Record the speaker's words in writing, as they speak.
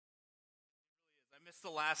Missed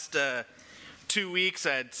the last 2 weeks.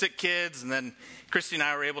 I had sick kids, and then Christy and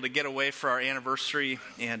I were able to get away for our anniversary.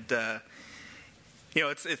 And,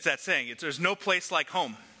 it's that saying, there's no place like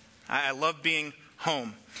home. I love being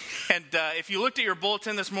home. And if you looked at your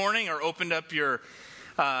bulletin this morning or opened up your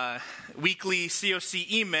weekly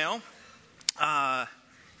COC email,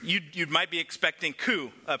 you might be expecting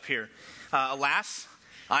Koo up here. Alas,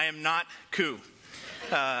 I am not Koo.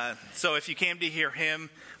 So if you came to hear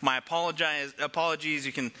him, my apologies.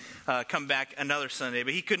 You can come back another Sunday.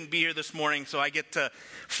 But he couldn't be here this morning, so I get to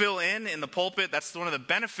fill in the pulpit. That's one of the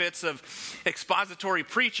benefits of expository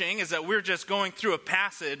preaching, is that we're just going through a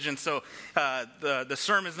passage. And so the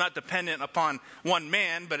sermon is not dependent upon one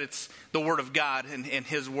man, but it's the Word of God, and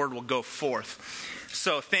His Word will go forth.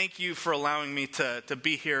 So thank you for allowing me to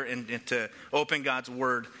be here and to open God's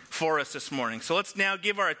Word for us this morning. So let's now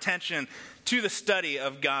give our attention to the study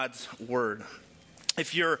of God's Word.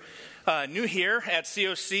 If you're new here at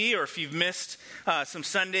COC, or if you've missed some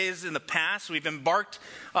Sundays in the past, we've embarked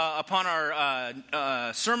upon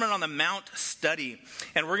our Sermon on the Mount study.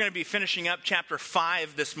 And we're going to be finishing up chapter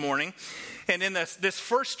 5 this morning. And in this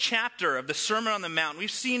first chapter of the Sermon on the Mount, we've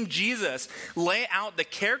seen Jesus lay out the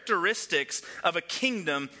characteristics of a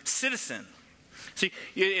kingdom citizen. See,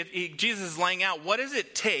 Jesus is laying out, what does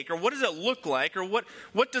it take, or what does it look like, or what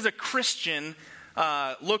does a Christian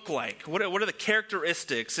look like? What are the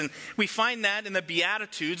characteristics? And we find that in the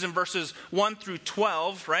Beatitudes in verses 1 through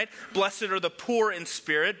 12, right? Blessed are the poor in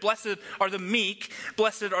spirit. Blessed are the meek.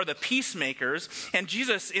 Blessed are the peacemakers. And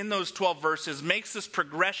Jesus, in those 12 verses, makes this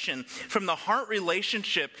progression from the heart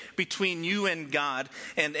relationship between you and God,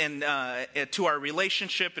 and to our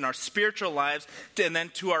relationship in our spiritual lives, and then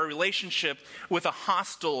to our relationship with a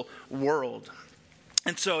hostile world.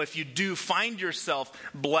 And so if you do find yourself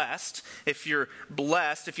blessed, if you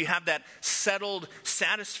have that settled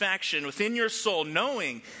satisfaction within your soul,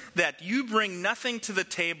 knowing that you bring nothing to the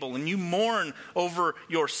table and you mourn over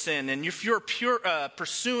your sin, and if you're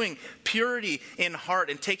pursuing purity in heart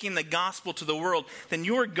and taking the gospel to the world, then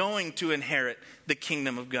you are going to inherit the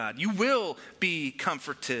kingdom of God. You will be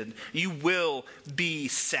comforted. You will be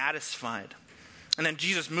satisfied. And then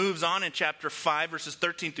Jesus moves on in chapter 5, verses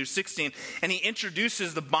 13 through 16, and he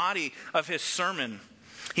introduces the body of his sermon.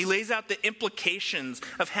 He lays out the implications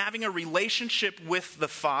of having a relationship with the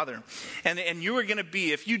Father. And you are going to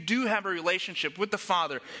be, if you do have a relationship with the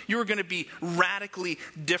Father, you are going to be radically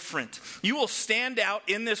different. You will stand out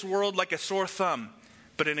in this world like a sore thumb,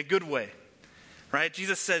 but in a good way. Right?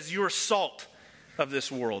 Jesus says you are salt of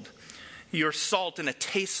this world. You're salt in a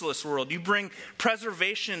tasteless world. You bring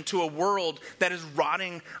preservation to a world that is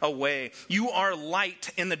rotting away. You are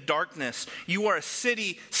light in the darkness. You are a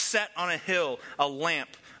city set on a hill, a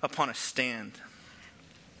lamp upon a stand.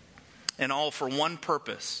 And all for one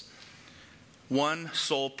purpose, one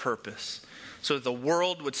sole purpose, so that the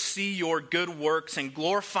world would see your good works and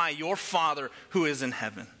glorify your Father who is in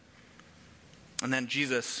heaven. And then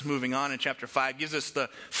Jesus, moving on in chapter 5, gives us the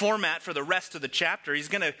format for the rest of the chapter. He's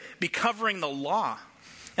going to be covering the law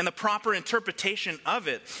and the proper interpretation of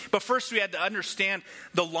it. But first we had to understand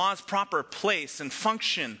the law's proper place and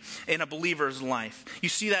function in a believer's life. You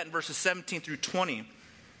see that in verses 17 through 20.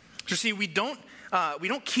 So see, we don't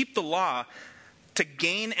keep the law to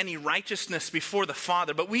gain any righteousness before the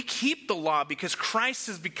Father, but we keep the law because Christ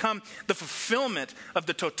has become the fulfillment of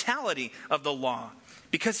the totality of the law.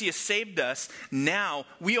 Because he has saved us, now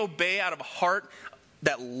we obey out of a heart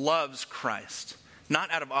that loves Christ,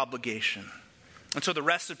 not out of obligation. And so the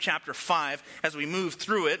rest of chapter 5, as we move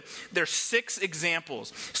through it, there's 6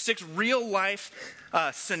 examples, 6 real life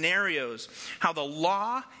scenarios, how the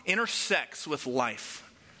law intersects with life.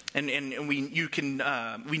 And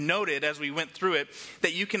we noted as we went through it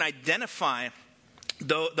that you can identify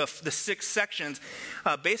the 6 sections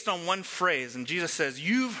based on one phrase. And Jesus says,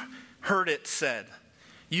 "You've heard it said.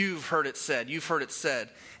 You've heard it said. You've heard it said."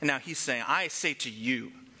 And now he's saying, "I say to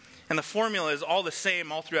you." And the formula is all the same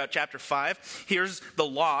all throughout chapter 5. Here's the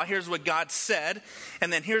law. Here's what God said.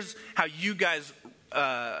 And then here's how you guys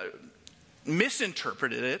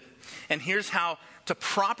misinterpreted it. And here's how to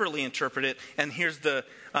properly interpret it. And here's the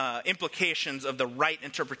implications of the right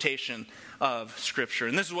interpretation of Scripture.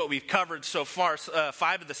 And this is what we've covered so far.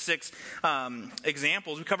 5 of the 6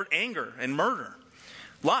 examples. We covered anger and murder,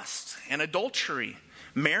 lust and adultery,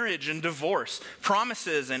 marriage and divorce,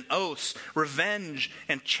 promises and oaths, revenge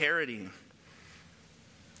and charity.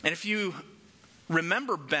 And if you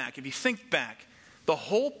remember back, if you think back, the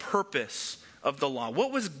whole purpose of the law,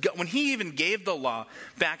 what was God, when he even gave the law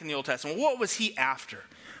back in the Old Testament, what was he after?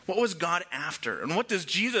 What was God after? And what does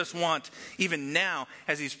Jesus want even now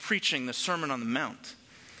as he's preaching the Sermon on the Mount?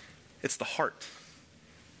 It's the heart.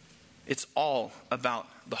 It's all about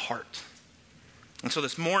the heart. And so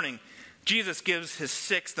this morning, Jesus gives his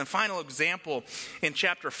sixth and final example in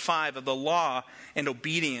chapter 5 of the law and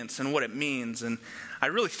obedience and what it means. And I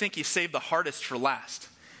really think he saved the hardest for last,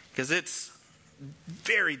 because it's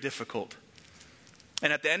very difficult.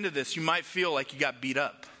 And at the end of this, you might feel like you got beat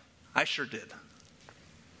up. I sure did.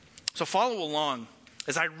 So follow along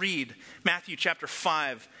as I read Matthew chapter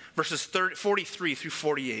 5, verses 43 through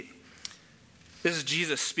 48. This is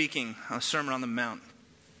Jesus speaking on the Sermon on the Mount.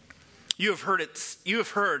 You have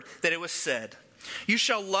heard that it was said, "You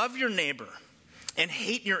shall love your neighbor and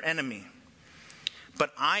hate your enemy."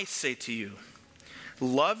 But I say to you,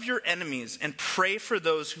 love your enemies and pray for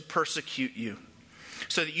those who persecute you,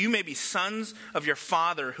 so that you may be sons of your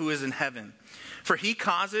Father who is in heaven. For he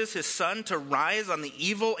causes his sun to rise on the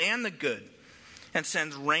evil and the good, and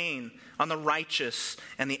sends rain on the righteous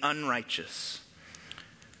and the unrighteous.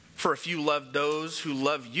 For if you love those who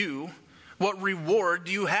love you, what reward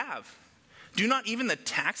do you have? Do not even the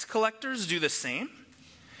tax collectors do the same?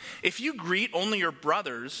 If you greet only your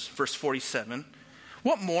brothers, verse 47,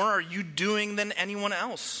 what more are you doing than anyone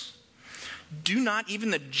else? Do not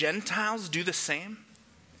even the Gentiles do the same?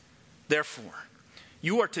 Therefore,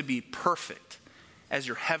 you are to be perfect as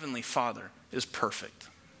your heavenly Father is perfect.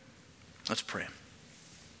 Let's pray.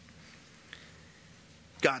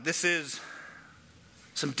 God, this is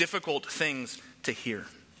some difficult things to hear.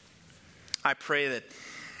 I pray that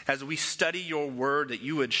as we study your word, that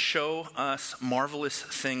you would show us marvelous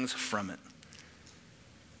things from it.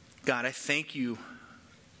 God, I thank you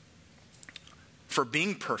for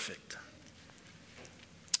being perfect.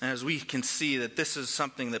 And as we can see that this is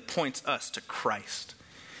something that points us to Christ.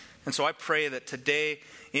 And so I pray that today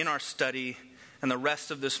in our study and the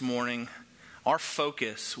rest of this morning, our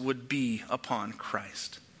focus would be upon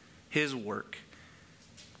Christ, his work,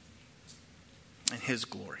 and his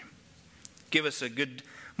glory. Give us a good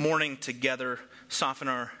morning together, soften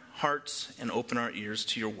our hearts, and open our ears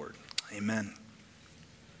to your word. Amen.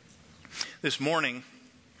 This morning,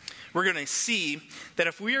 we're going to see that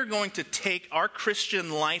if we are going to take our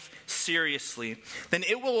Christian life seriously, then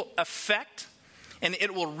it will affect and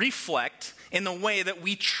it will reflect in the way that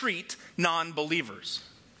we treat non-believers.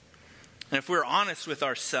 And if we're honest with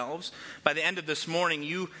ourselves, by the end of this morning,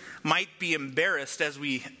 you might be embarrassed as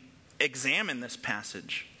we examine this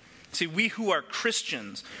passage. See, we who are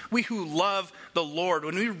Christians, we who love the Lord,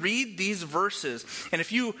 when we read these verses, and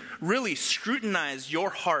if you really scrutinize your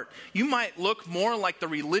heart, you might look more like the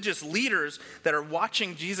religious leaders that are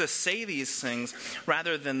watching Jesus say these things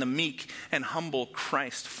rather than the meek and humble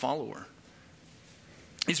Christ follower.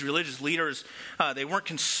 These religious leaders, they weren't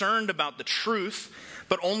concerned about the truth,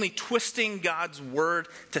 but only twisting God's word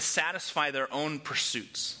to satisfy their own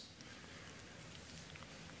pursuits.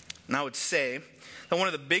 And I would say that one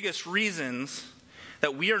of the biggest reasons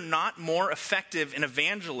that we are not more effective in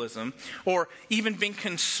evangelism, or even being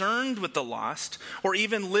concerned with the lost, or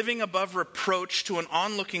even living above reproach to an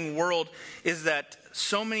onlooking world, is that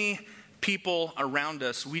so many people around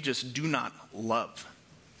us we just do not love.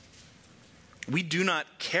 We do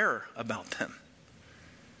not care about them.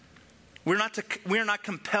 We are not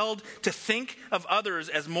compelled to think of others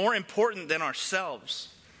as more important than ourselves.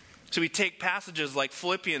 So we take passages like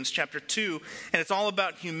Philippians chapter 2, and it's all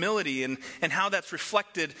about humility and how that's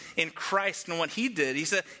reflected in Christ and what he did. He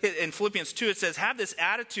said in Philippians 2, it says, "Have this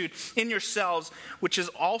attitude in yourselves, which is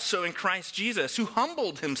also in Christ Jesus, who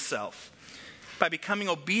humbled himself by becoming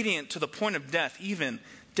obedient to the point of death, even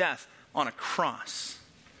death on a cross."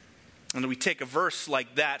 And we take a verse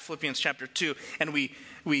like that, Philippians chapter 2, and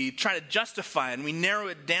we try to justify it, and we narrow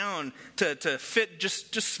it down to fit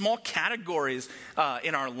just small categories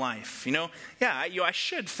in our life. I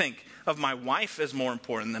should think of my wife as more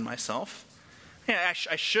important than myself. Yeah,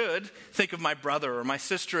 I should think of my brother or my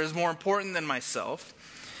sister as more important than myself.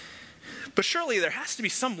 But surely there has to be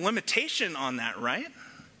some limitation on that, right?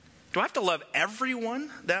 Do I have to love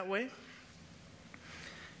everyone that way?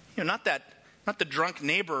 Not the drunk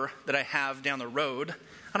neighbor that I have down the road.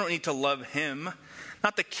 I don't need to love him.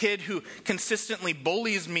 Not the kid who consistently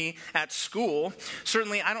bullies me at school.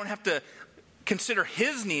 Certainly, I don't have to consider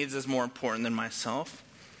his needs as more important than myself.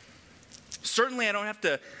 Certainly, I don't have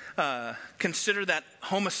to consider that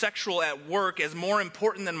homosexual at work as more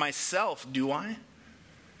important than myself, do I?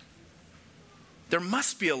 There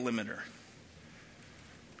must be a limiter.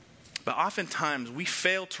 But oftentimes we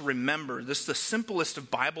fail to remember this, the simplest of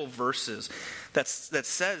Bible verses that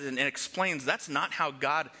says and explains that's not how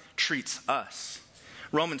God treats us.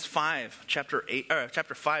 Romans 5, chapter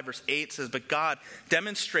 5, verse 8 says, "But God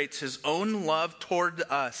demonstrates his own love toward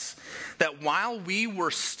us, that while we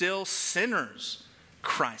were still sinners,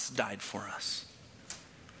 Christ died for us.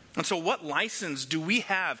 And so what license do we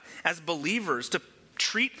have as believers to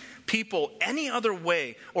treat people any other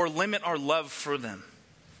way or limit our love for them?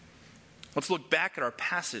 Let's look back at our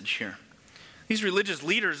passage here. These religious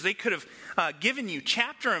leaders, they could have given you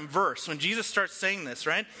chapter and verse when Jesus starts saying this,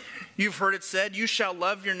 right? You've heard it said, you shall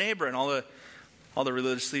love your neighbor. And all the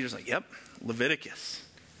religious leaders are like, yep, Leviticus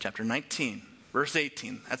chapter 19, verse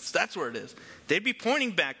 18. That's where it is. They'd be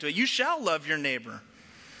pointing back to it. You shall love your neighbor.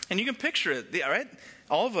 And you can picture it, right?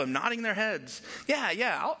 All of them nodding their heads.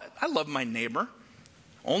 Yeah, I love my neighbor.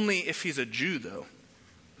 Only if he's a Jew, though.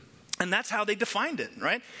 And that's how they defined it,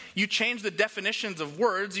 right? You change the definitions of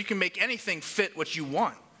words, you can make anything fit what you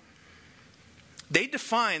want.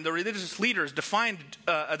 The religious leaders defined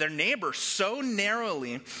their neighbor so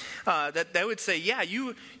narrowly that they would say,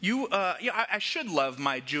 I should love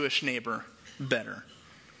my Jewish neighbor better.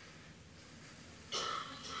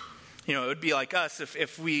 It would be like us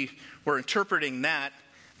if we were interpreting that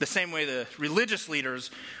the same way the religious leaders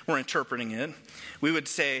were interpreting it. We would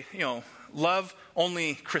say, love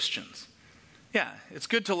only Christians. Yeah, it's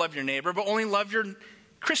good to love your neighbor, but only love your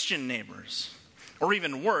Christian neighbors. Or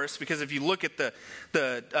even worse, because if you look at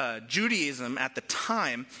the Judaism at the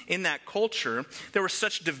time, in that culture, there was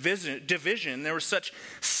such division, there was such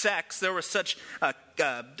sects, there were such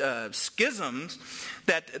schisms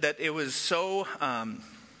that it was so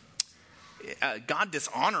God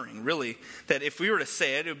dishonoring, really, that if we were to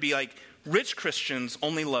say it, it would be like rich Christians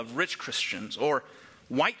only love rich Christians, or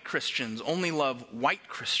white Christians only love white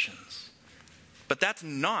Christians. But that's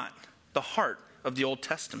not the heart of the Old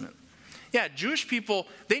Testament. Yeah, Jewish people,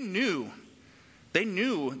 they knew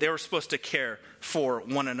they were supposed to care for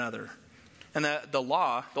one another. And the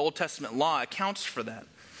law, the Old Testament law, accounts for that.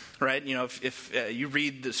 Right? If you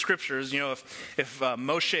read the scriptures, if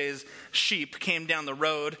Moshe's sheep came down the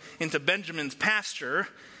road into Benjamin's pasture,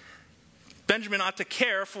 Benjamin ought to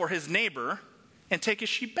care for his neighbor and take his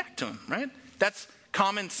sheep back to him, right? That's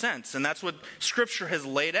common sense, and that's what Scripture has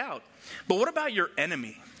laid out. But what about your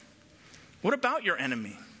enemy? What about your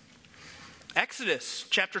enemy? Exodus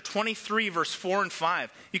chapter 23, verse 4 and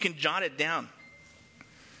 5. You can jot it down.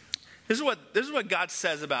 This is what God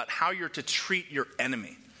says about how you're to treat your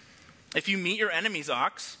enemy. If you meet your enemy's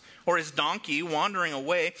ox or his donkey wandering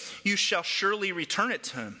away, you shall surely return it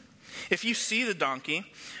to him. If you see the donkey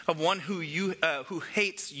of one who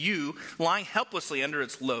hates you lying helplessly under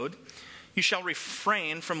its load, you shall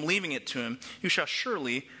refrain from leaving it to him. You shall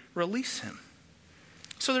surely release him.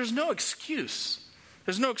 So there's no excuse.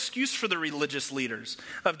 There's no excuse for the religious leaders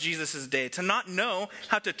of Jesus' day to not know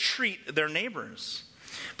how to treat their neighbors.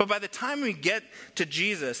 But by the time we get to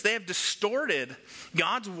Jesus, they have distorted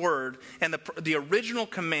God's word and the original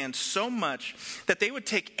command so much that they would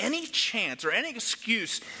take any chance or any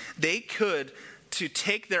excuse they could to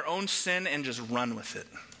take their own sin and just run with it.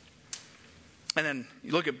 And then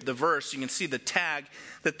you look at the verse, you can see the tag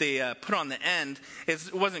that they put on the end.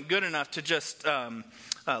 It wasn't good enough to just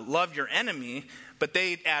love your enemy, but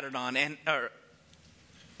they added on,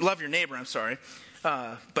 love your neighbor,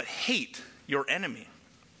 but hate your enemy.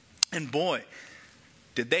 And boy,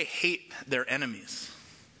 did they hate their enemies.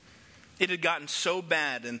 It had gotten so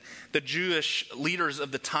bad, and the Jewish leaders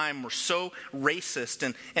of the time were so racist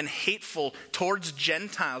and hateful towards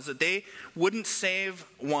Gentiles that they wouldn't save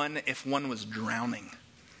one if one was drowning.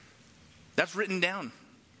 That's written down.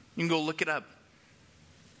 You can go look it up.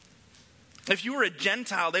 If you were a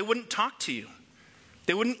Gentile, they wouldn't talk to you.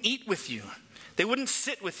 They wouldn't eat with you. They wouldn't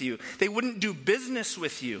sit with you. They wouldn't do business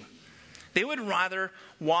with you. They would rather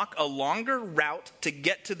walk a longer route to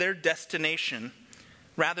get to their destination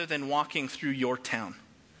rather than walking through your town.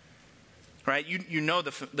 Right? You know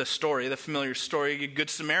the story, the familiar story, Good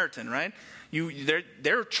Samaritan, right?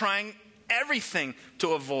 They're trying everything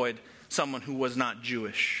to avoid someone who was not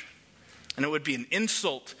Jewish. And it would be an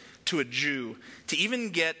insult to a Jew to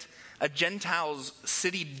even get a Gentile's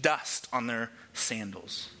city dust on their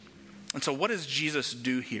sandals. And so what does Jesus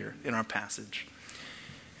do here in our passage?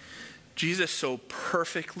 Jesus so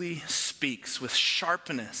perfectly speaks with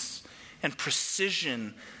sharpness and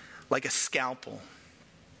precision like a scalpel.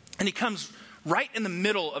 And he comes right in the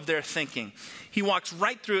middle of their thinking. He walks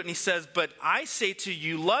right through it and he says, "But I say to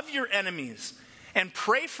you, love your enemies and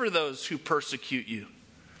pray for those who persecute you."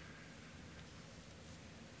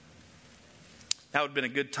 That would have been a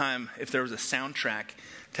good time if there was a soundtrack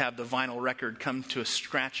to have the vinyl record come to a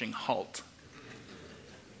scratching halt.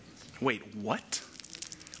 Wait, what?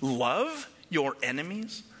 Love your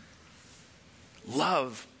enemies?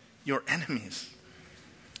 Love your enemies.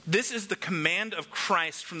 This is the command of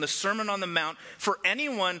Christ from the Sermon on the Mount for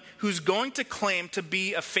anyone who's going to claim to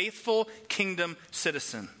be a faithful kingdom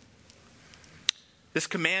citizen. This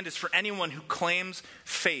command is for anyone who claims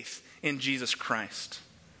faith in Jesus Christ.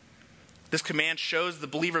 This command shows the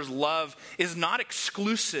believer's love is not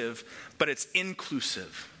exclusive, but it's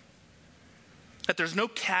inclusive. That there's no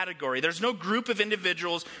category, there's no group of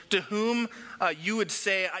individuals to whom you would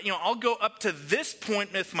say, I'll go up to this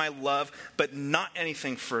point with my love, but not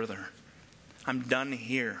anything further. I'm done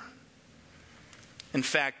here. In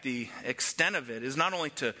fact, the extent of it is not only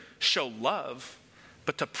to show love,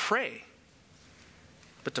 but to pray.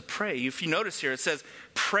 If you notice here, it says,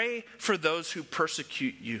 pray for those who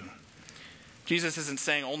persecute you. Jesus isn't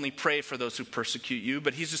saying only pray for those who persecute you,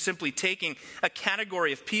 but he's just simply taking a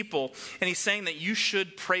category of people and he's saying that you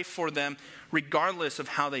should pray for them regardless of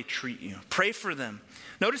how they treat you. Pray for them.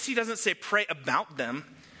 Notice he doesn't say pray about them.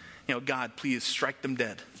 God, please strike them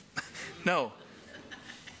dead. No.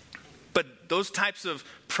 But those types of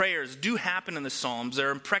prayers do happen in the Psalms.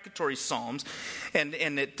 They're imprecatory Psalms. And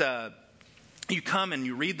you come and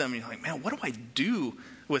you read them and you're like, man, what do I do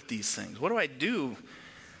with these things? What do I do?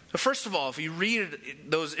 But first of all, if you read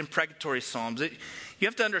those imprecatory Psalms, you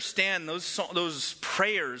have to understand those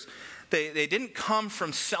prayers, they didn't come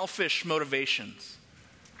from selfish motivations.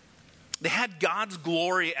 They had God's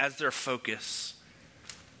glory as their focus,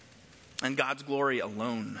 and God's glory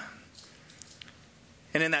alone.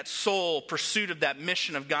 And in that sole pursuit of that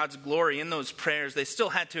mission of God's glory, in those prayers, they still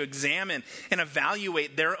had to examine and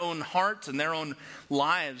evaluate their own hearts and their own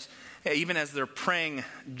lives, even as they're praying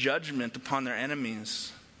judgment upon their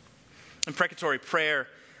enemies. Imprecatory prayer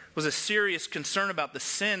was a serious concern about the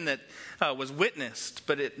sin that was witnessed,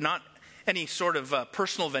 but not any sort of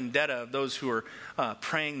personal vendetta of those who are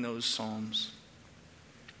praying those psalms.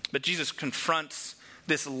 But Jesus confronts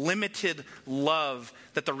this limited love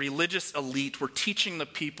that the religious elite were teaching the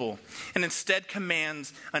people, and instead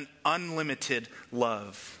commands an unlimited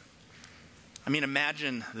love. I mean,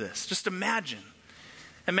 imagine this. Just imagine.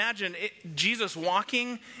 Imagine Jesus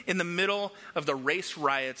walking in the middle of the race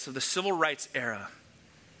riots of the civil rights era,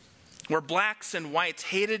 where blacks and whites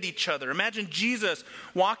hated each other. Imagine Jesus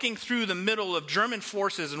walking through the middle of German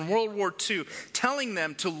forces in World War II, telling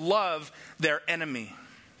them to love their enemy,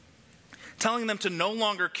 telling them to no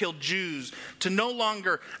longer kill Jews, to no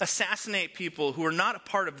longer assassinate people who are not a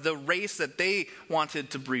part of the race that they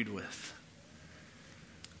wanted to breed with.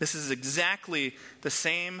 This is exactly the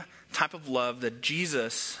same type of love that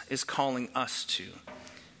Jesus is calling us to.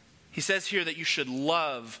 He says here that you should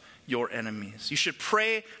love your enemies. You should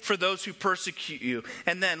pray for those who persecute you.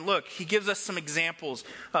 And then, look, he gives us some examples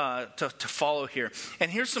to follow here. And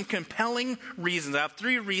here's some compelling reasons. I have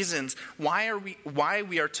 3 reasons why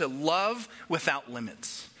we are to love without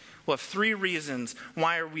limits. We'll have 3 reasons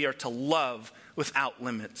why we are to love without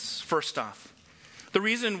limits. First off, the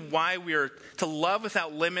reason why we are to love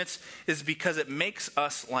without limits is because it makes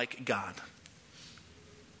us like God.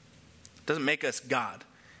 It doesn't make us God.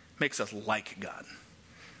 It makes us like God.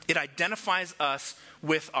 It identifies us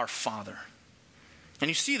with our Father. And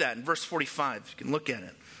you see that in verse 45. You can look at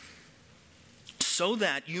it. So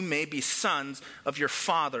that you may be sons of your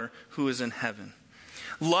Father who is in heaven.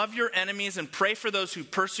 Love your enemies and pray for those who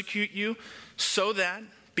persecute you,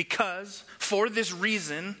 because for this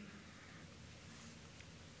reason,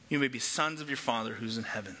 you may be sons of your Father who's in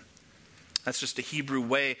heaven. That's just a Hebrew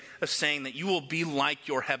way of saying that you will be like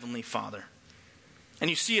your heavenly Father. And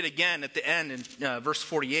you see it again at the end in verse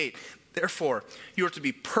 48. Therefore, you are to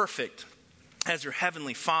be perfect as your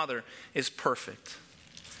heavenly Father is perfect.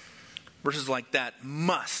 Verses like that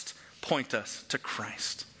must point us to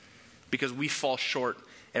Christ, because we fall short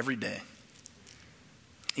every day,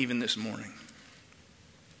 even this morning.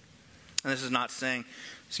 And this is not saying,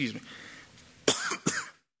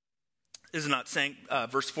 This is not saying,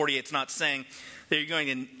 verse 48, it's not saying that you're going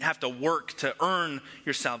to have to work to earn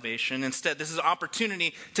your salvation. Instead, this is an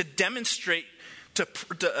opportunity to demonstrate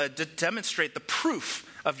the proof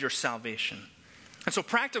of your salvation. And so,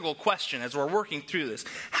 practical question as we're working through this: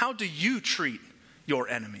 how do you treat your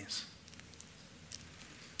enemies?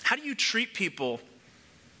 How do you treat people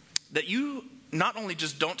that you not only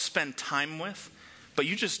just don't spend time with, but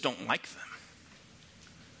you just don't like them?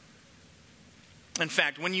 In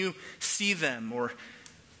fact, when you see them or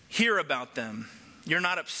hear about them, you're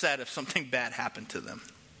not upset if something bad happened to them.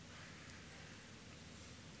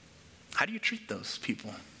 How do you treat those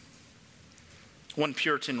people? One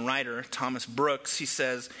Puritan writer, Thomas Brooks, he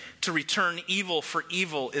says, to return evil for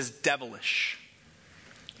evil is devilish.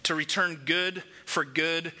 To return good for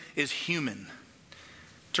good is human.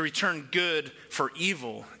 To return good for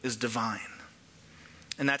evil is divine.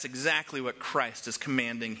 And that's exactly what Christ is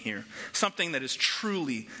commanding here. Something that is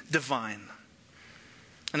truly divine.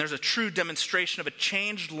 And there's a true demonstration of a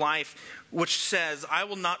changed life which says, I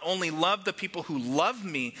will not only love the people who love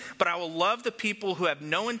me, but I will love the people who have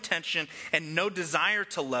no intention and no desire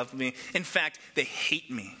to love me. In fact, they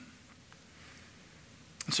hate me.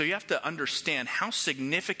 And so you have to understand how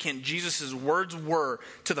significant Jesus' words were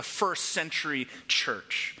to the first century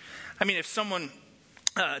church. I mean, if someone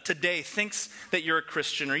today thinks that you're a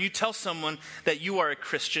Christian, or you tell someone that you are a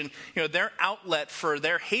Christian, their outlet for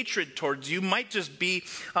their hatred towards you might just be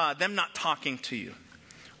them not talking to you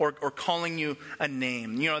or calling you a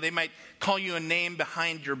name. They might call you a name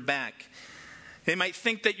behind your back. They might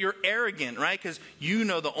think that you're arrogant, right? Because you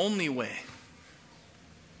know the only way.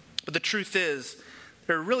 But the truth is,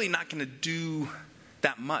 they're really not going to do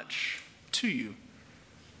that much to you.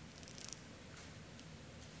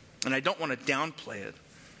 And I don't want to downplay it,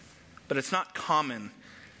 but it's not common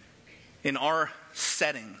in our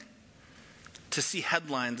setting to see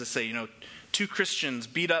headlines that say, 2 Christians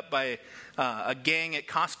beat up by a gang at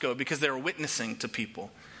Costco because they were witnessing to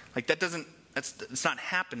people. Like it's not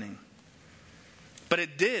happening. But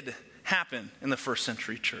it did happen in the first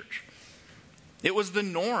century church. It was the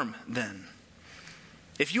norm then.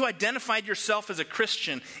 If you identified yourself as a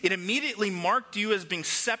Christian, it immediately marked you as being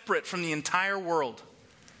separate from the entire world.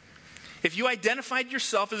 If you identified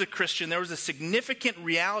yourself as a Christian, there was a significant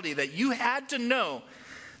reality that you had to know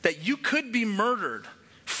that you could be murdered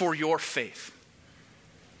for your faith.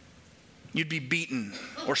 You'd be beaten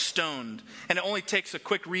or stoned. And it only takes a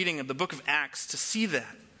quick reading of the book of Acts to see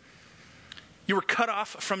that. You were cut off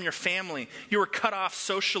from your family. You were cut off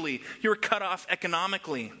socially. You were cut off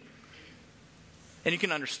economically. And you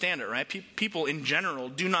can understand it, right? People in general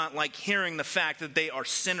do not like hearing the fact that they are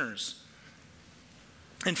sinners.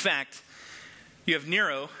 In fact, you have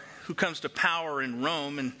Nero, who comes to power in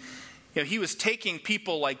Rome, and he was taking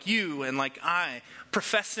people like you and like I,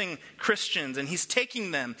 professing Christians, and he's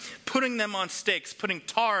taking them, putting them on stakes, putting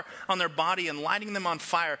tar on their body and lighting them on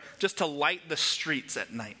fire just to light the streets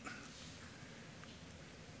at night.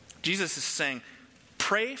 Jesus is saying,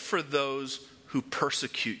 pray for those who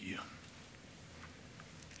persecute you.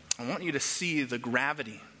 I want you to see the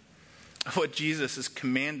gravity of what Jesus is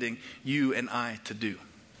commanding you and I to do.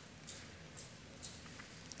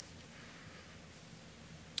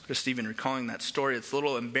 Just even recalling that story, it's a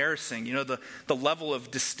little embarrassing. The level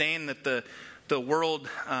of disdain that the world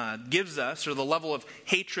gives us, or the level of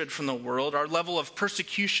hatred from the world, our level of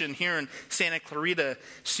persecution here in Santa Clarita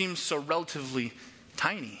seems so relatively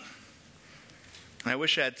tiny. And I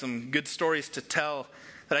wish I had some good stories to tell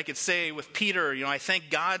that I could say with Peter, I thank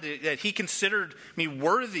God that he considered me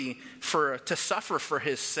worthy to suffer for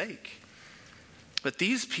his sake. But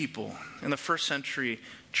these people in the first century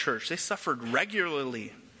church, they suffered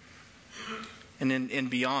regularly and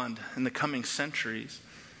beyond in the coming centuries.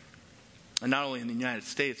 And not only in the United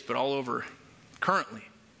States, but all over currently,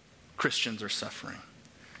 Christians are suffering.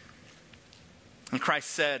 And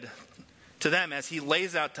Christ said to them as he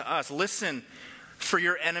lays out to us, listen for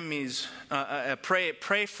your enemies,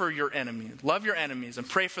 pray for your enemies, love your enemies, and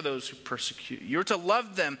pray for those who persecute you. You're to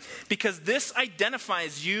love them because this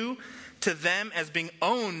identifies you to them as being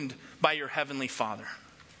owned by your heavenly Father.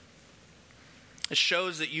 It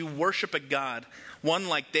shows that you worship a God, one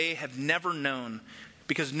like they have never known,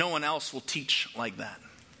 because no one else will teach like that.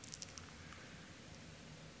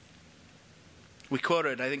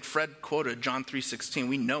 I think Fred quoted John 3:16.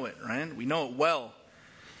 We know it, right? We know it well.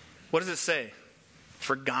 What does it say?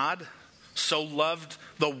 For God so loved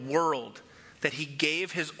the world that he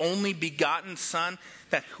gave his only begotten Son,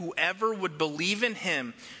 that whoever would believe in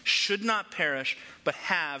him should not perish, but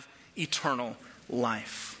have eternal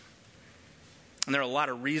life. And there are a lot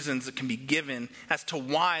of reasons that can be given as to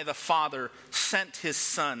why the Father sent his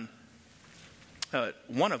Son.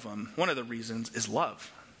 One of the reasons is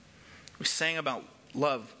love. We sang about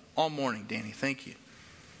love all morning, Danny. Thank you.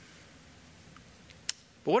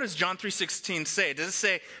 But what does John 3:16 say? Does it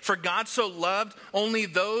say, for God so loved only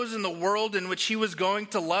those in the world in which he was going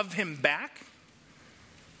to love him back?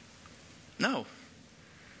 No.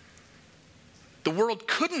 The world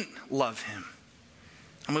couldn't love him.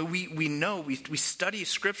 I mean, we know, we study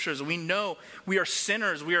scriptures, we know we are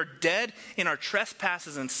sinners, we are dead in our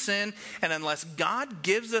trespasses and sin, and unless God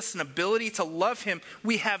gives us an ability to love him,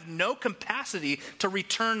 we have no capacity to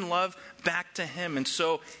return love back to him. And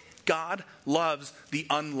so God loves the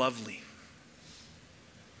unlovely.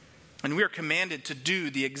 And we are commanded to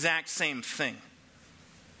do the exact same thing.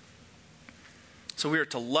 So we are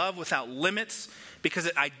to love without limits because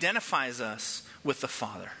it identifies us with the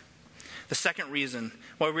Father. The second reason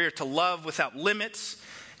why we are to love without limits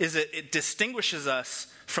is that it distinguishes us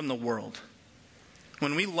from the world.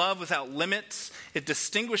 When we love without limits, it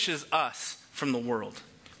distinguishes us from the world.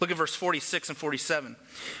 Look at verse 46 and 47.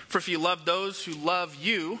 For if you love those who love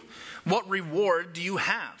you, what reward do you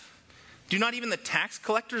have? Do not even the tax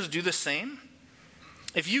collectors do the same?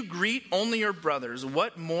 If you greet only your brothers,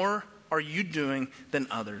 what more are you doing than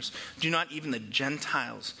others? Do not even the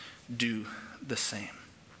Gentiles do the same?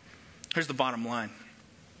 Here's the bottom line.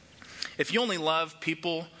 If you only love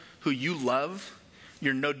people who you love,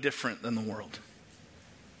 you're no different than the world.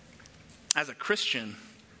 As a Christian,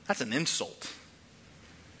 that's an insult.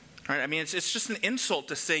 Right? I mean, it's just an insult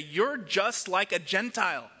to say you're just like a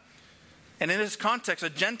Gentile. And in this context, a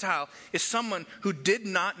Gentile is someone who did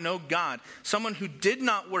not know God, someone who did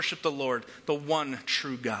not worship the Lord, the one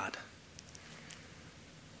true God.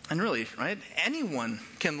 And really, right, anyone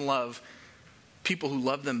can love people who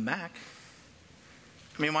love them back.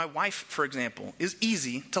 I mean, my wife, for example, is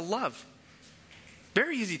easy to love.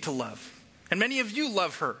 Very easy to love. And many of you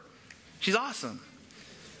love her. She's awesome.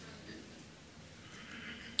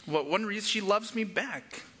 Well, one reason she loves me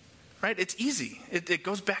back, right? It's easy. It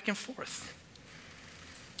goes back and forth.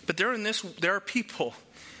 But there are people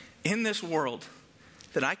in this world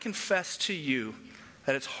that I confess to you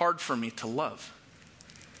that it's hard for me to love.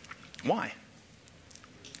 Why?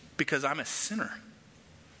 Because I'm a sinner.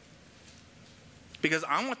 Because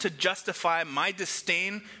I want to justify my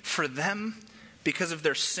disdain for them because of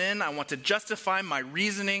their sin. I want to justify my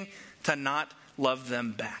reasoning to not love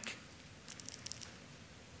them back.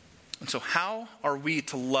 And so how are we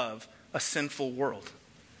to love a sinful world?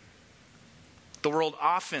 The world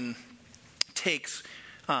often takes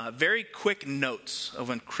very quick notes of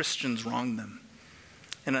when Christians wrong them.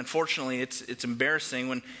 And unfortunately, it's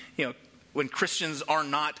embarrassing when Christians are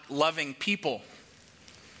not loving people.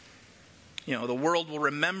 The world will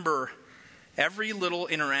remember every little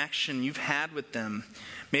interaction you've had with them.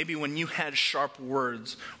 Maybe when you had sharp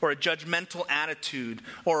words or a judgmental attitude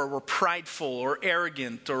or were prideful or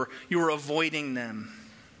arrogant or you were avoiding them.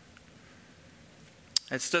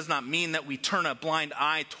 This does not mean that we turn a blind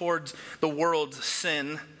eye towards the world's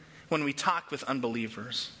sin when we talk with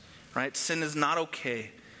unbelievers, right? Sin is not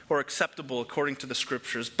okay or acceptable according to the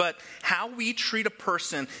scriptures. But how we treat a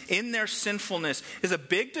person in their sinfulness is a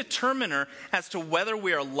big determiner as to whether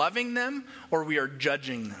we are loving them or we are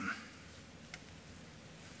judging them.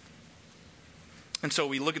 And so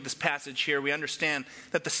we look at this passage here, we understand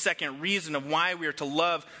that the second reason of why we are to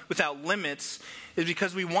love without limits is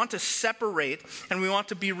because we want to separate and we want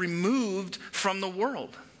to be removed from the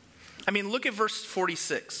world. I mean, look at verse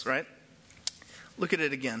 46, right? Look at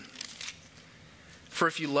it again. For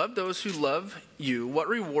if you love those who love you, what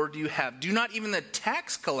reward do you have? Do not even the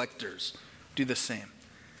tax collectors do the same?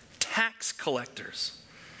 Tax collectors.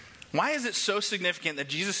 Why is it so significant that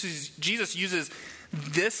Jesus uses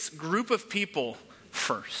this group of people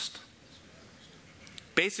first?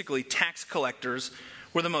 Basically, tax collectors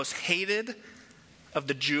were the most hated of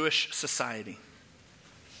the Jewish society.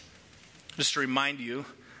 Just to remind you,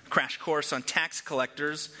 a crash course on tax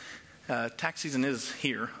collectors. Tax season is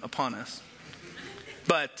here upon us.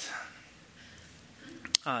 But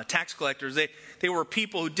tax collectors, they were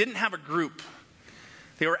people who didn't have a group.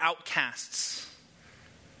 They were outcasts.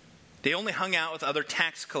 They only hung out with other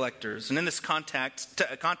tax collectors. And in this context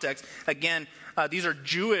again, these are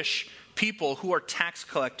Jewish people who are tax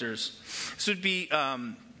collectors. This would be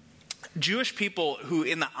Jewish people who,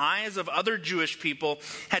 in the eyes of other Jewish people,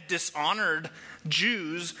 had dishonored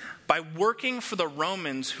Jews by working for the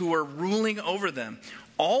Romans who were ruling over them,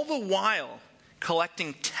 all the while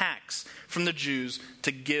collecting tax from the Jews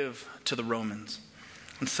to give to the Romans.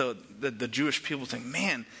 And so the Jewish people think,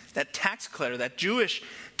 man, that tax collector, that Jewish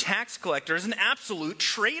tax collector is an absolute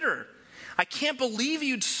traitor. I can't believe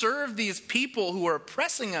you'd serve these people who are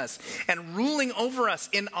oppressing us and ruling over us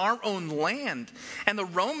in our own land. And the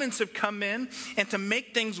Romans have come in, and to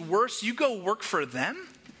make things worse, you go work for them?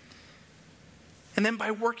 And then by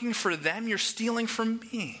working for them, you're stealing from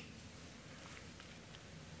me.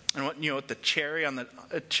 And what the cherry on the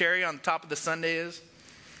top of the sundae is?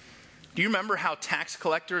 Do you remember how tax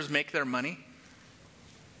collectors make their money?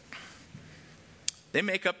 They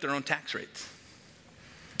make up their own tax rates.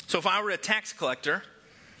 So if I were a tax collector,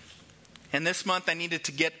 and this month I needed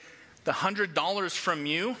to get the $100 from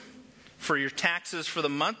you for your taxes for the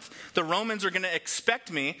month, the Romans are going to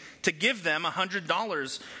expect me to give them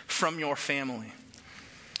 $100 from your family.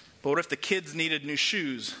 But what if the kids needed new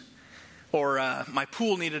shoes? Or my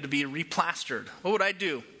pool needed to be replastered? What would I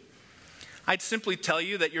do? I'd simply tell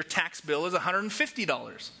you that your tax bill is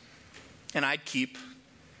 $150. And I'd keep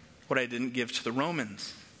what I didn't give to the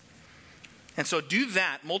Romans. And so do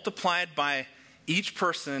that multiplied by each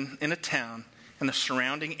person in a town and the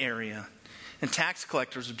surrounding area, and tax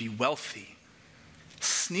collectors would be wealthy.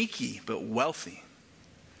 Sneaky, but wealthy.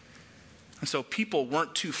 And so people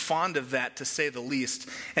weren't too fond of that, to say the least,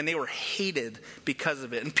 and they were hated because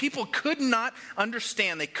of it. And people could not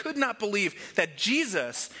understand, they could not believe that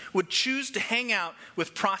Jesus would choose to hang out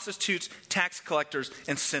with prostitutes, tax collectors,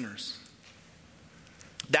 and sinners.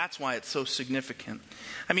 That's why it's so significant.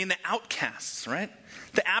 I mean, the outcasts, right?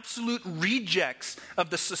 The absolute rejects of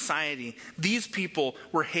the society. These people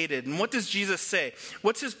were hated. And what does Jesus say?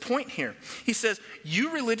 What's his point here? He says,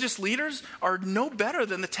 you religious leaders are no better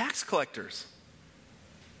than the tax collectors.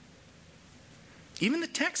 Even the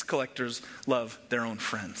tax collectors love their own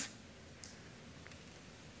friends.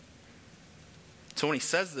 So when he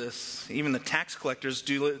says this, even the tax collectors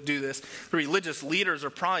do this. The religious leaders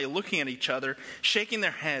are probably looking at each other, shaking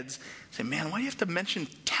their heads, saying, man, why do you have to mention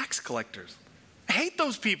tax collectors? I hate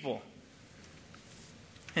those people.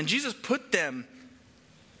 And Jesus put them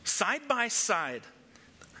side by side,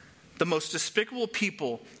 the most despicable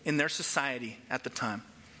people in their society at the time.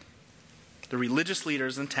 The religious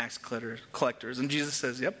leaders and tax collectors. And Jesus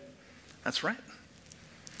says, yep, that's right.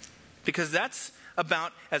 Because that's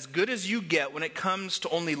about as good as you get when it comes to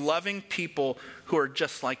only loving people who are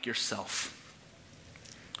just like yourself.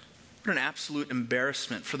 What an absolute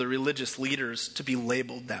embarrassment for the religious leaders to be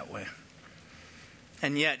labeled that way.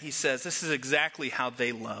 And yet, he says, this is exactly how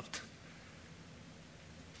they loved.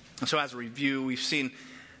 And so as a review, we've seen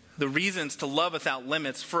the reasons to love without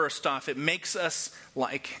limits. First off, it makes us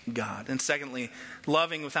like God. And secondly,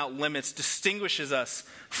 loving without limits distinguishes us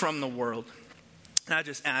from the world. And I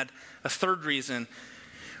just add a third reason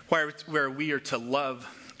where we are to love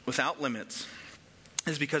without limits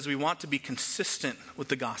is because we want to be consistent with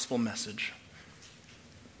the gospel message.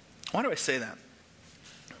 Why do I say that?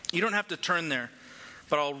 You don't have to turn there,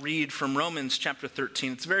 but I'll read from Romans chapter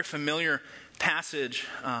 13. It's a very familiar passage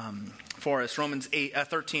for us. Romans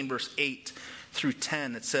 13, verse 8 through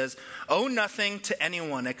 10. It says, owe nothing to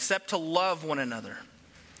anyone except to love one another.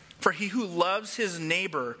 For he who loves his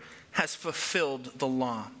neighbor has fulfilled the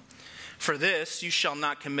law. For this, you shall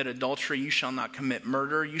not commit adultery, you shall not commit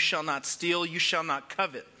murder, you shall not steal, you shall not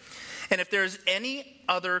covet. And if there is any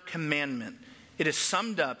other commandment, it is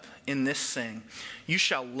summed up in this saying, you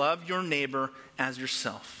shall love your neighbor as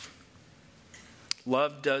yourself.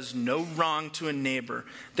 Love does no wrong to a neighbor.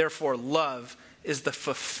 Therefore, love is the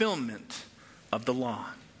fulfillment of the law.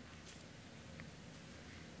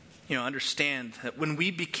 Understand that when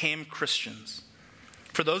we became Christians,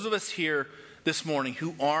 for those of us here this morning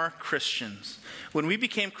who are Christians, when we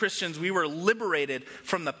became Christians, we were liberated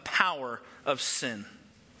from the power of sin.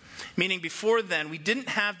 Meaning before then, we didn't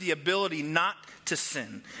have the ability not to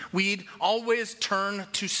sin. We'd always turn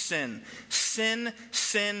to sin. Sin,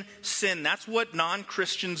 sin, sin. That's what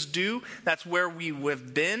non-Christians do. That's where we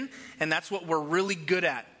have been. And that's what we're really good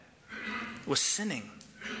at, was sinning.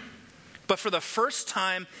 But for the first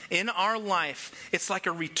time in our life, it's like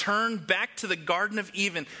a return back to the Garden of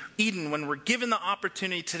Eden when we're given the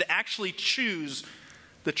opportunity to actually choose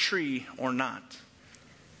the tree or not.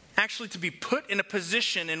 Actually to be put in a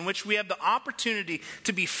position in which we have the opportunity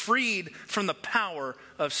to be freed from the power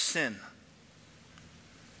of sin.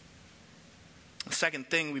 The second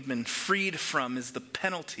thing we've been freed from is the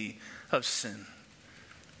penalty of sin.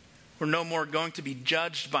 We're no more going to be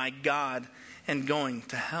judged by God and going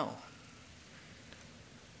to hell.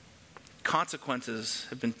 Consequences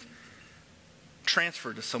have been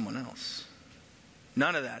transferred to someone else.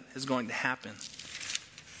 None of that is going to happen.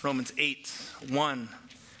 Romans 8:1.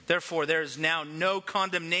 Therefore, there is now no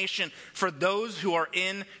condemnation for those who are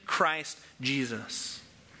in Christ Jesus.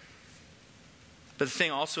 But the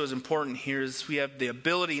thing also is important here is we have the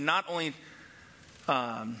ability not only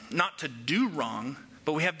not to do wrong,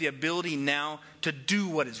 but we have the ability now to do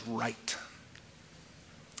what is right.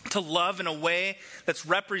 To love in a way that's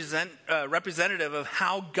representative of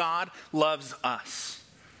how God loves us.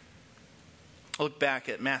 I'll look back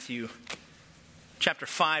at Matthew chapter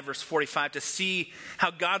 5, verse 45 to see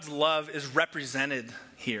how God's love is represented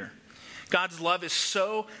here. God's love is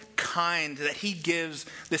so kind that he gives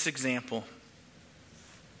this example.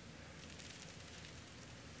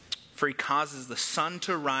 For he causes the sun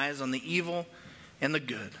to rise on the evil and the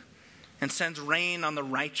good, and sends rain on the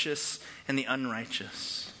righteous and the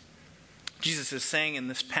unrighteous. Jesus is saying in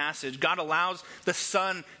this passage, God allows the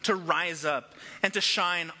sun to rise up and to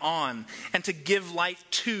shine on and to give light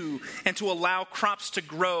to and to allow crops to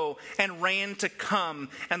grow and rain to come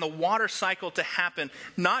and the water cycle to happen,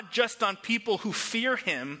 not just on people who fear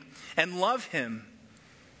him and love him,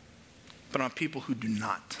 but on people who do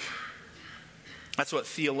not. That's what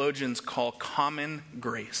theologians call common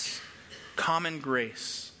grace. Common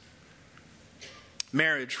grace.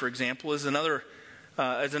 Marriage, for example, is another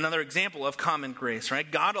example of common grace, right?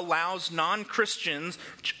 God allows non-Christians,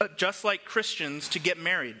 just like Christians, to get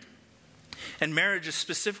married. And marriage is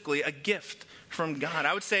specifically a gift from God.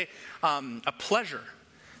 I would say a pleasure.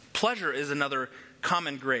 Pleasure is another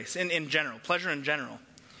common grace in general. Pleasure in general.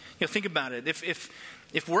 Think about it.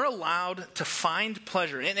 If we're allowed to find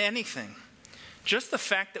pleasure in anything, just the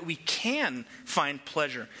fact that we can find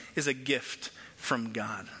pleasure is a gift from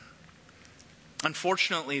God.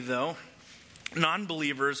 Unfortunately, though,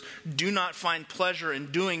 non-believers do not find pleasure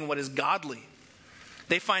in doing what is godly.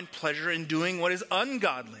 They find pleasure in doing what is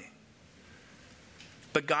ungodly.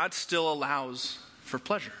 But God still allows for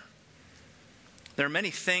pleasure. There are many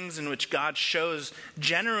things in which God shows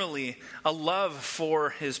generally a love for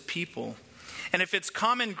his people. And if it's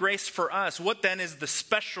common grace for us, what then is the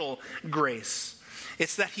special grace?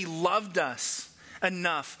 It's that he loved us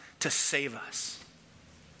enough to save us.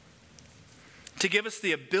 To give us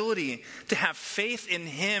the ability to have faith in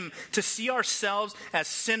him, to see ourselves as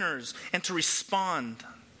sinners, and to respond.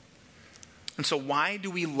 And so why do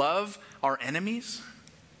we love our enemies?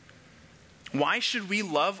 Why should we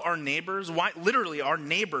love our neighbors? Why, literally our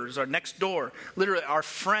neighbors, our next door, literally our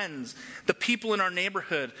friends, the people in our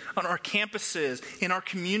neighborhood, on our campuses, in our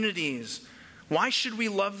communities. Why should we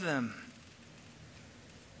love them?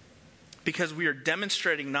 Because we are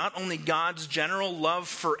demonstrating not only God's general love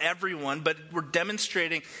for everyone, but we're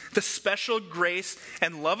demonstrating the special grace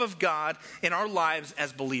and love of God in our lives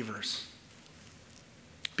as believers.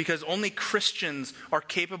 Because only Christians are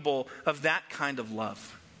capable of that kind of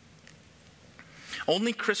love.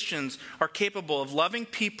 Only Christians are capable of loving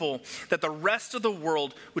people that the rest of the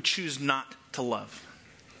world would choose not to love.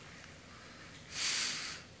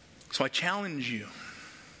 So I challenge you,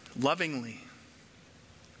 lovingly,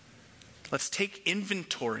 let's take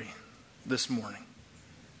inventory this morning.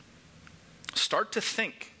 Start to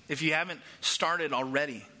think, if you haven't started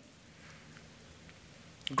already.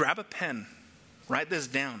 Grab a pen, write this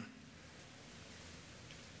down.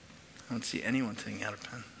 I don't see anyone taking out a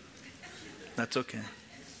pen. That's okay.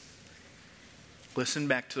 Listen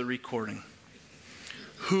back to the recording.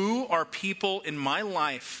 Who are people in my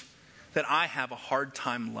life that I have a hard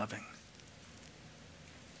time loving?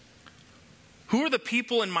 Who are the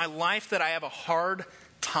people in my life that I have a hard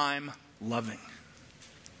time loving?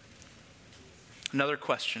 Another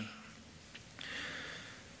question.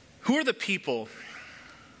 Who are the people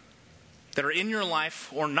that are in your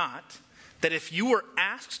life or not that if you were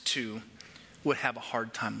asked to would have a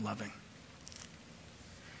hard time loving?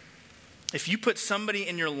 If you put somebody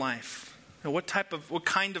in your life, what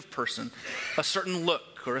kind of person, a certain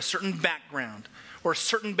look or a certain background or a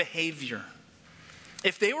certain behavior,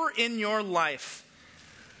 if they were in your life,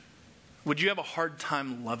 would you have a hard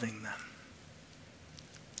time loving them?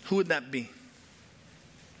 Who would that be?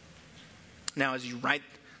 Now, as you write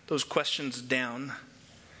those questions down,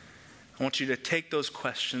 I want you to take those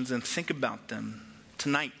questions and think about them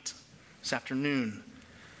tonight, this afternoon,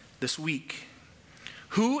 this week.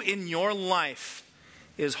 Who in your life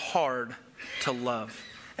is hard to love?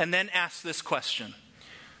 And then ask this question: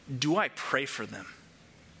 do I pray for them?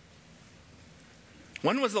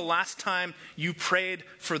 When was the last time you prayed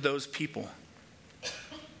for those people?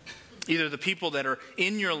 Either the people that are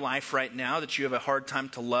in your life right now that you have a hard time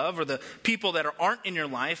to love, or the people that aren't in your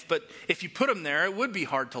life, but if you put them there, it would be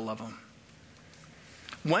hard to love them.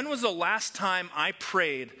 When was the last time I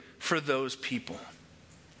prayed for those people?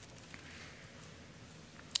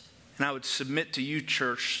 And I would submit to you,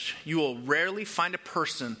 church, you will rarely find a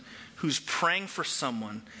person who's praying for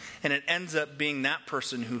someone and it ends up being that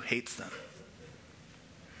person who hates them.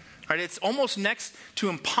 Right? It's almost next to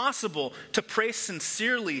impossible to pray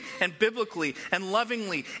sincerely and biblically and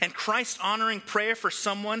lovingly and Christ-honoring prayer for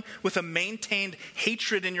someone with a maintained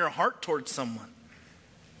hatred in your heart towards someone.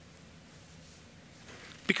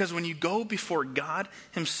 Because when you go before God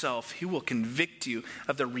himself, he will convict you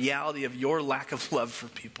of the reality of your lack of love for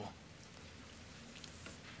people.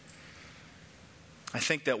 I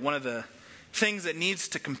think that one of the things that needs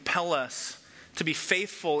to compel us to be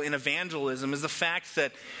faithful in evangelism is the fact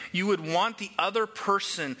that you would want the other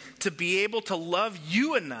person to be able to love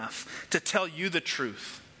you enough to tell you the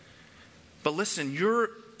truth. But listen,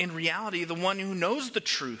 you're in reality the one who knows the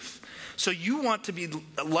truth. So you want to be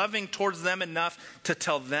loving towards them enough to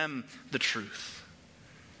tell them the truth.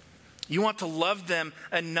 You want to love them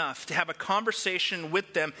enough to have a conversation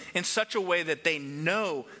with them in such a way that they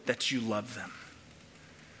know that you love them.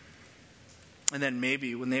 And then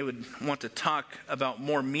maybe when they would want to talk about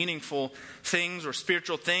more meaningful things or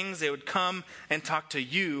spiritual things, they would come and talk to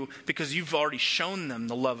you because you've already shown them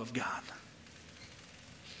the love of God.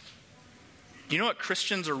 You know what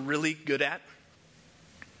Christians are really good at?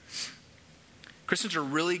 Christians are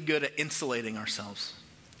really good at insulating ourselves.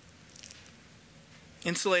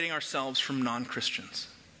 Insulating ourselves from non-Christians.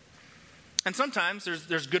 And sometimes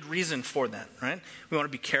there's good reason for that, right? We want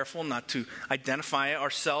to be careful not to identify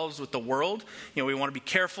ourselves with the world. We want to be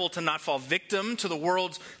careful to not fall victim to the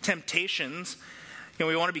world's temptations.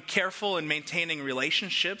 We want to be careful in maintaining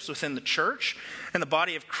relationships within the church and the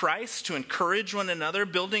body of Christ to encourage one another,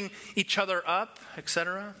 building each other up,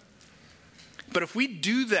 etc. But if we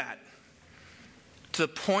do that to the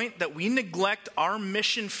point that we neglect our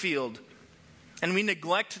mission field, and we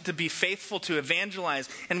neglect to be faithful to evangelize,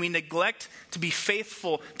 and we neglect to be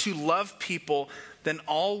faithful to love people, then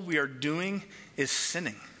all we are doing is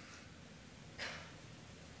sinning.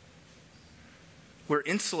 We're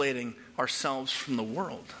insulating ourselves from the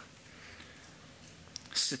world.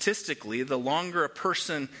 Statistically, the longer a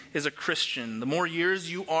person is a Christian, the more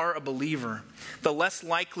years you are a believer, the less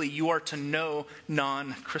likely you are to know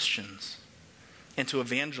non-Christians and to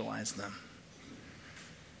evangelize them.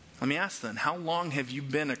 Let me ask then, how long have you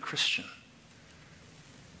been a Christian?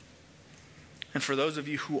 And for those of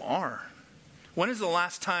you who are, when is the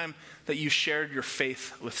last time that you shared your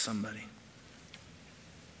faith with somebody?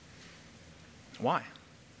 Why?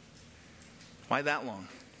 Why that long?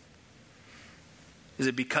 Is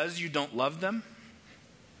it because you don't love them?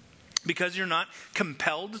 Because you're not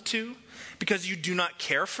compelled to? Because you do not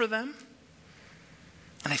care for them?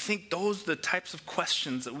 And I think those are the types of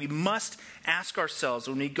questions that we must ask ourselves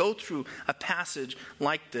when we go through a passage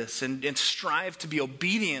like this and strive to be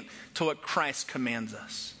obedient to what Christ commands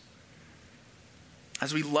us.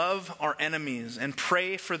 As we love our enemies and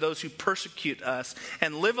pray for those who persecute us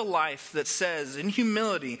and live a life that says in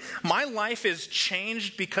humility, my life is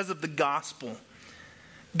changed because of the gospel.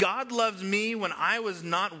 God loved me when I was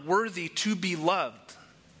not worthy to be loved.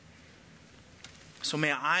 So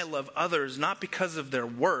may I love others not because of their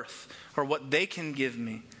worth or what they can give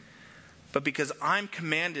me, but because I'm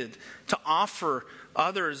commanded to offer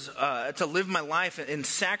others, to live my life in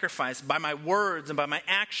sacrifice by my words and by my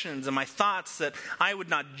actions and my thoughts, that I would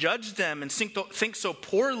not judge them and think so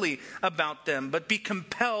poorly about them, but be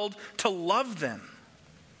compelled to love them.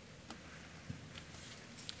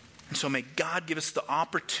 And so may God give us the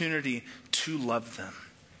opportunity to love them.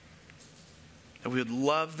 That we would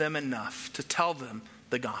love them enough to tell them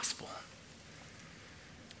the gospel.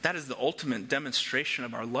 That is the ultimate demonstration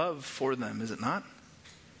of our love for them, is it not?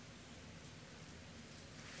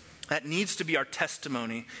 That needs to be our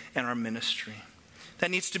testimony and our ministry. That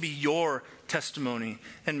needs to be your testimony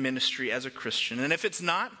and ministry as a Christian. And if it's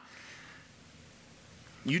not,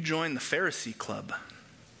 you join the Pharisee club.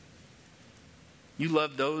 You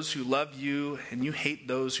love those who love you, and you hate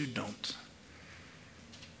those who don't.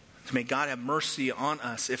 May God have mercy on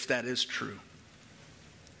us if that is true.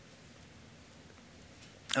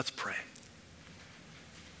 Let's pray.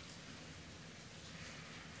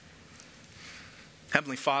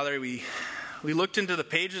 Heavenly Father, we looked into the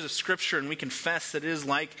pages of Scripture and we confess that it is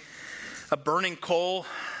like a burning coal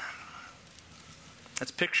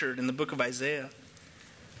that's pictured in the book of Isaiah,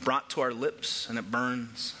 brought to our lips, and it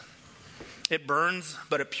burns. It burns,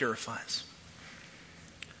 but it purifies.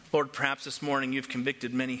 Lord, perhaps this morning you've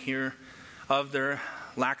convicted many here of their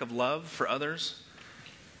lack of love for others.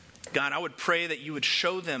 God, I would pray that you would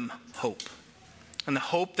show them hope, and the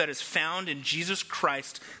hope that is found in Jesus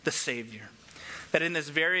Christ, the Savior. That in this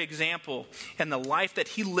very example and the life that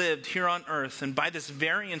he lived here on earth, and by this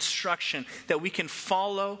very instruction, that we can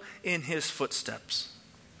follow in his footsteps.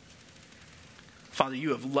 Father, you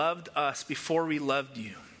have loved us before we loved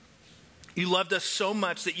you. You loved us so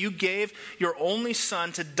much that you gave your only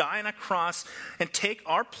Son to die on a cross and take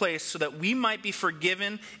our place so that we might be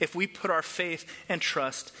forgiven if we put our faith and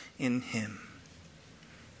trust in him.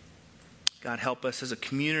 God, help us as a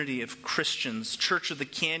community of Christians, Church of the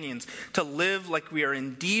Canyons, to live like we are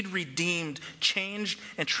indeed redeemed, changed,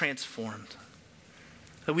 and transformed.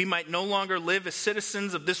 That we might no longer live as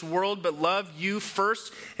citizens of this world, but love you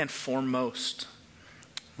first and foremost.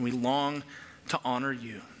 And we long to honor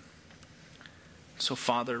you. So,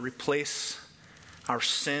 Father, replace our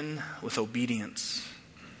sin with obedience.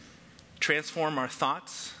 Transform our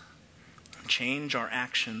thoughts, change our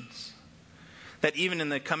actions. That even in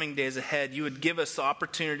the coming days ahead, you would give us the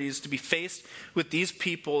opportunities to be faced with these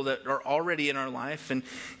people that are already in our life and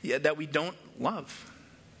that we don't love.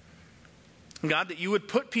 And God, that you would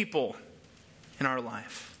put people in our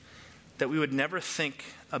life that we would never think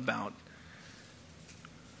about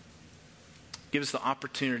Give us the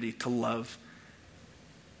opportunity to love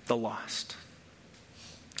the lost.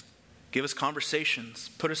 Give us conversations.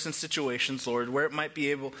 Put us in situations, Lord, where we might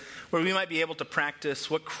be able to practice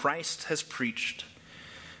what Christ has preached.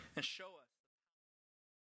 And show